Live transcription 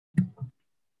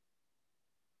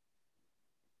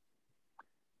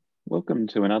Welcome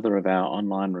to another of our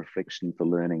online reflection for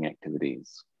learning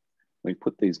activities. We've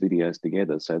put these videos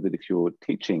together so that if you're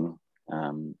teaching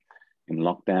in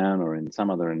lockdown or in some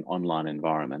other online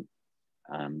environment,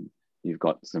 you've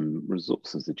got some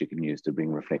resources that you can use to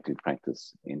bring reflective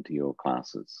practice into your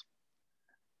classes.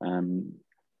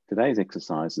 Today's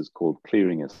exercise is called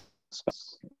Clearing a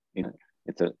Space.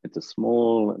 It's a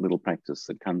small little practice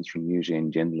that comes from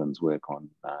Eugene Gendlin's work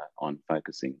on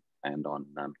focusing and on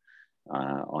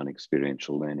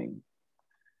experiential learning.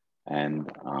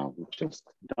 And we'll just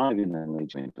dive in and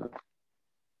lead you into it.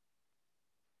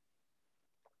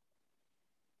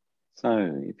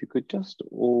 So if you could just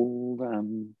all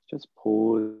just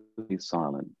pause, be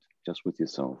silent, just with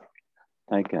yourself.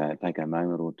 Take a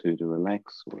moment or two to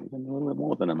relax, or even a little bit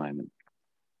more than a moment.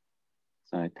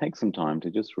 So take some time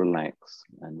to just relax,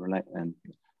 and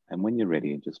when you're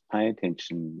ready, just pay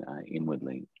attention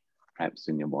inwardly, perhaps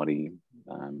in your body,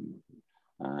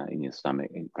 in your stomach,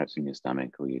 perhaps in your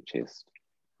stomach or your chest,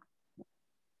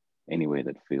 anywhere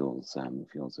that feels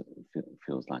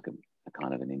like a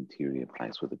kind of an interior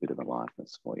place with a bit of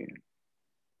aliveness for you.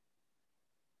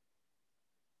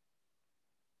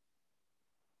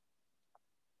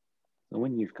 So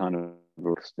when you've kind of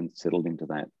relaxed and settled into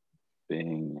that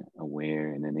being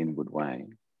aware in an inward way,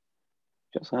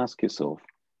 just ask yourself,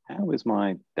 how is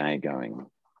my day going?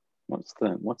 What's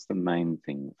the main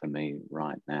thing for me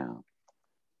right now?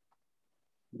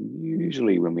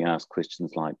 Usually when we ask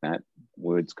questions like that,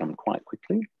 words come quite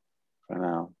quickly from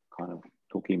our kind of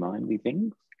talky mindy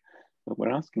things, but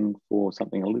we're asking for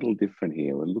something a little different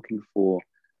here. We're looking for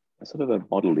a sort of a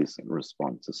bodily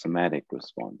response, a somatic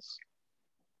response.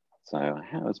 So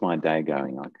how is my day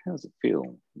going? Like, how does it feel?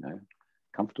 You know,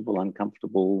 comfortable,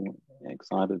 uncomfortable,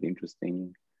 excited,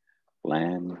 interesting,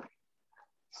 bland,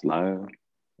 slow,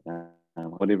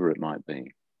 whatever it might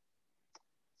be.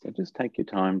 So just take your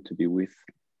time to be with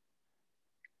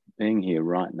being here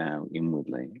right now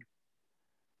inwardly,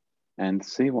 and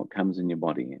see what comes in your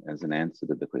body as an answer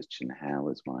to the question, how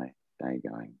is my day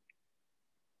going?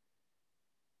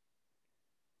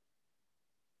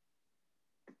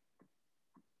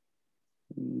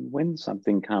 When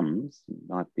something comes, it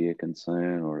might be a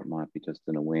concern or it might be just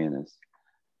an awareness,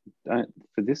 for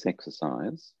this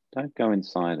exercise, don't go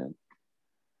inside it.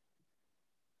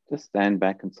 Just stand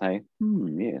back and say,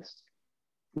 yes,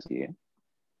 it's here.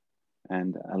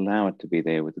 And allow it to be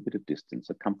there with a bit of distance,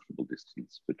 a comfortable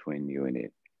distance between you and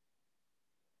it.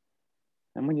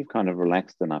 And when you've kind of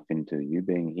relaxed enough into you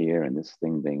being here and this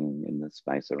thing being in the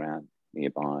space around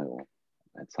nearby or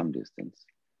at some distance,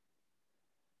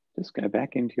 just go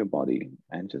back into your body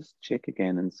and just check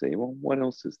again and see, well, what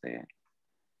else is there?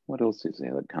 What else is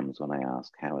there that comes when I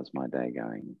ask, how is my day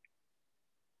going?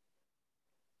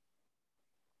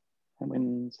 And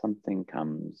when something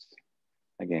comes,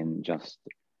 again, just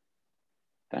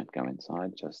don't go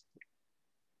inside, just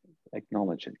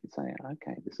acknowledge it and say,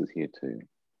 okay, this is here too,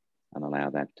 and allow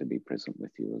that to be present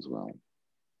with you as well.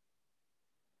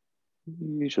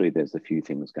 Usually there's a few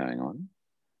things going on,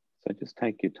 so just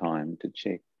take your time to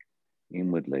check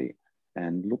inwardly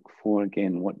and look for,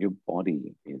 again, what your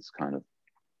body is kind of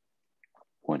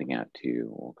pointing out to you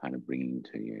or kind of bringing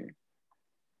to you,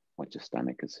 what your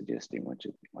stomach is suggesting, what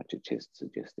your chest is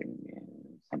suggesting,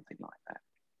 something like that.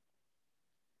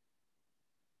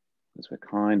 Because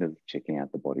we're kind of checking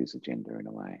out the body's agenda in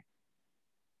a way.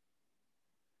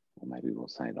 Or maybe we'll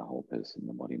say the whole person,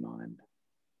 the body mind.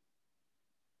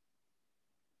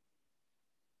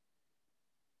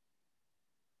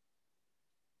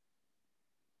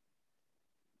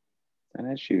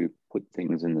 And as you put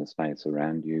things in the space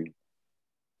around you,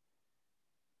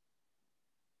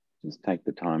 just take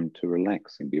the time to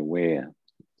relax and be aware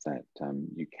that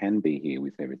you can be here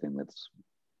with everything that's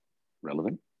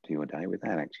relevant to your day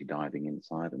without actually diving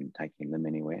inside and taking them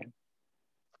anywhere.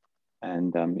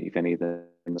 And if any of them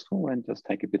are small, and just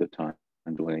take a bit of time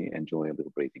and enjoy a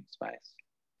little breathing space.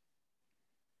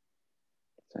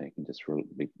 So you can just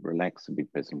relax and be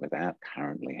present without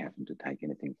currently having to take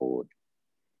anything forward,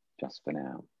 just for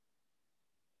now.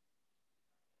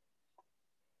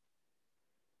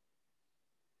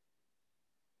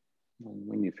 And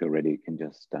when you feel ready, you can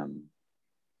just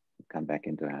come back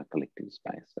into our collective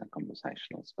space, our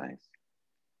conversational space.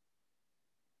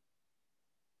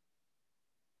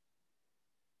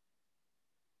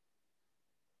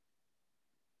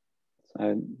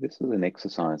 So this is an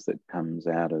exercise that comes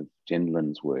out of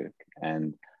Gendlin's work,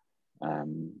 and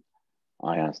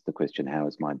I asked the question, how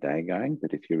is my day going?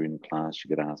 But if you're in class,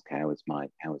 you could ask, how is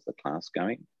the class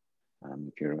going?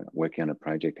 If you're working on a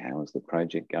project, how is the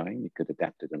project going? You could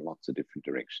adapt it in lots of different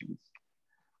directions.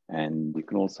 And you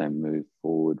can also move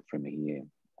forward from here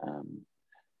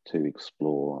to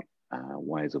explore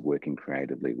ways of working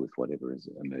creatively with whatever has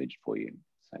emerged for you.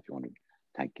 So if you want to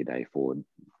take your day forward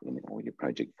or your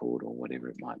project forward or whatever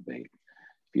it might be,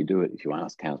 if you do it, if you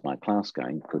ask, how's my class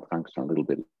going, it could function a little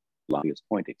bit like this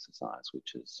point exercise,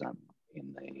 which is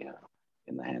in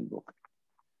the handbook.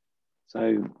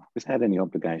 So without any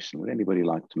obligation, would anybody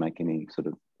like to make any sort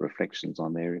of reflections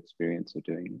on their experience of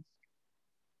doing this?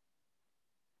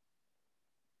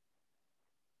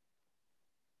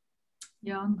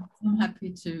 Yeah, I'm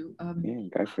happy to. Yeah,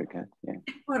 go for it, Kat. Yeah.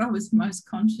 What I was most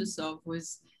conscious of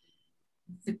was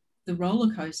the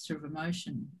roller coaster of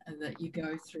emotion that you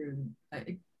go through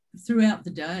throughout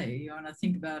the day. And I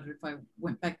think about it, if I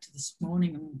went back to this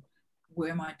morning and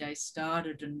where my day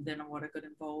started and then what I got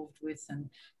involved with, and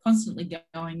constantly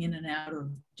going in and out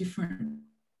of different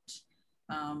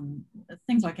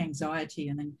things like anxiety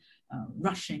and then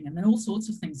rushing and then all sorts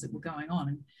of things that were going on.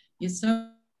 And you're so,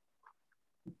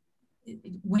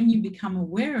 when you become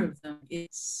aware of them,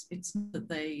 it's not that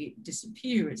they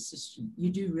disappear, it's just you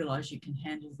do realize you can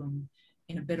handle them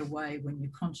in a better way when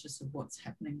you're conscious of what's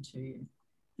happening to you.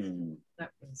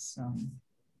 That was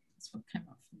that's what came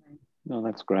up for me. No,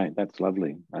 that's great. That's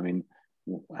lovely. I mean,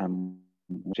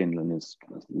 Jenlyn is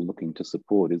looking to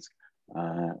support is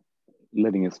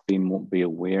letting us be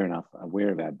aware enough, aware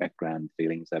of our background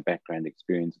feelings, our background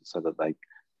experiences, so that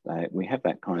we have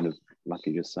that kind of, like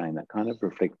you're just saying, that kind of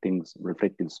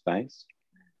reflective space,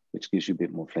 which gives you a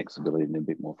bit more flexibility and a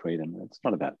bit more freedom. It's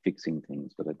not about fixing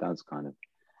things, but it does kind of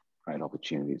create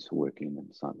opportunities for working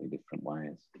in slightly different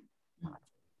ways.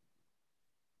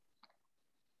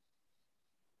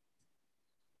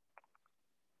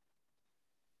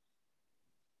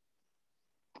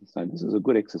 So this is a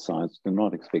good exercise to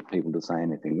not expect people to say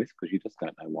anything with, because you just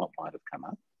don't know what might have come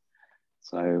up.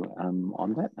 So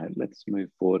on that note, let's move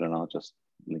forward, and I'll just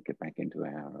link it back into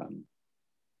our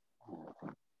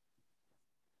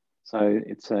so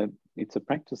it's a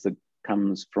practice that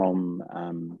comes from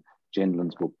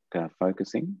Jenlyn's book,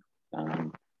 Focusing.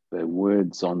 The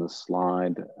words on the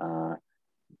slide are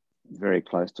very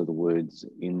close to the words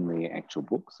in the actual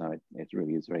book, so it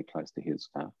really is very close to his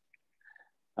stuff.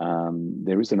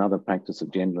 There is another practice of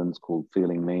Jenlyn's called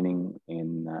Feeling Meaning,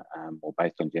 or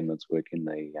based on Jenlyn's work in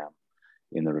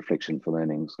the Reflection for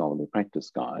Learning Scholarly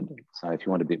Practice Guide. So if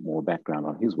you want a bit more background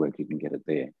on his work, you can get it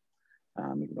there.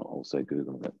 You can also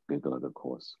Google it, of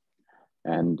course.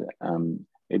 And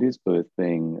it is worth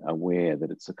being aware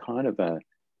that it's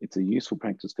a useful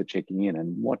practice for checking in,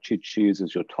 and what you choose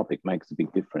as your topic makes a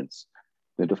big difference.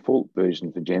 The default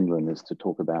version for Jenlyn is to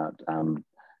talk about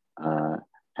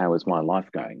how is my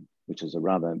life going, which is a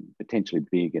rather potentially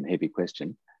big and heavy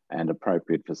question and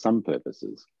appropriate for some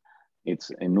purposes.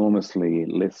 It's enormously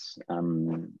less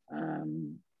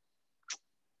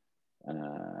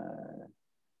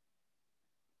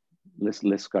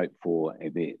less scope for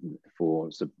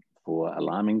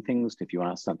alarming things. If you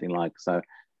ask something like, so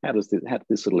how does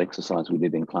this little exercise we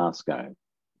did in class go?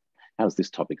 How's this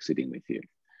topic sitting with you?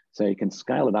 So you can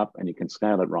scale it up and you can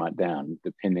scale it right down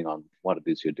depending on what it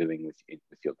is you're doing with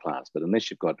your class. But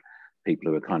unless you've got people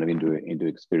who are kind of into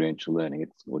experiential learning,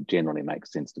 it generally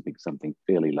makes sense to pick something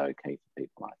fairly low key for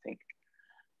people, I think.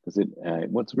 Because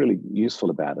what's really useful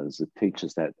about it is it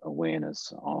teaches that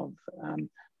awareness of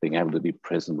being able to be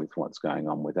present with what's going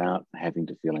on without having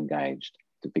to feel engaged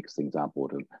to fix things up or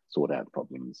to sort out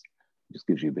problems. It just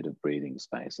gives you a bit of breathing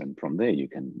space, and from there you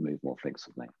can move more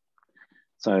flexibly.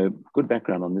 So good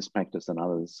background on this practice and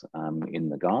others in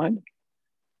the guide.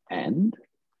 And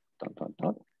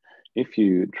if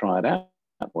you try it out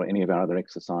or any of our other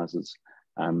exercises,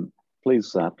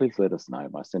 please let us know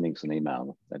by sending us an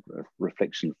email at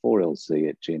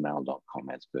reflection4lc@gmail.com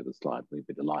as per the slide. We'd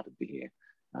be delighted to hear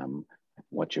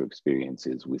what your experience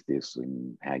is with this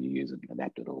and how you use it and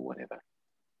adapt it or whatever.